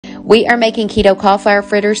We are making keto cauliflower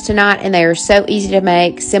fritters tonight, and they are so easy to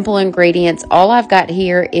make, simple ingredients. All I've got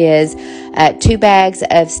here is 2 bags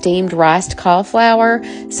of steamed riced cauliflower,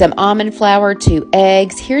 some almond flour, 2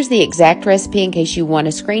 eggs. Here's the exact recipe in case you want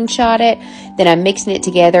to screenshot it. Then I'm mixing it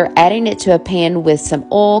together, adding it to a pan with some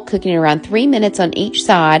oil, cooking it around 3 minutes on each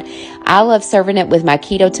side. I love serving it with my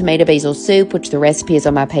keto tomato basil soup, which the recipe is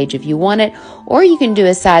on my page if you want it, or you can do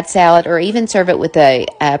a side salad or even serve it with a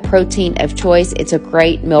protein of choice. It's a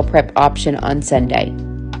great meal prep option on Sunday.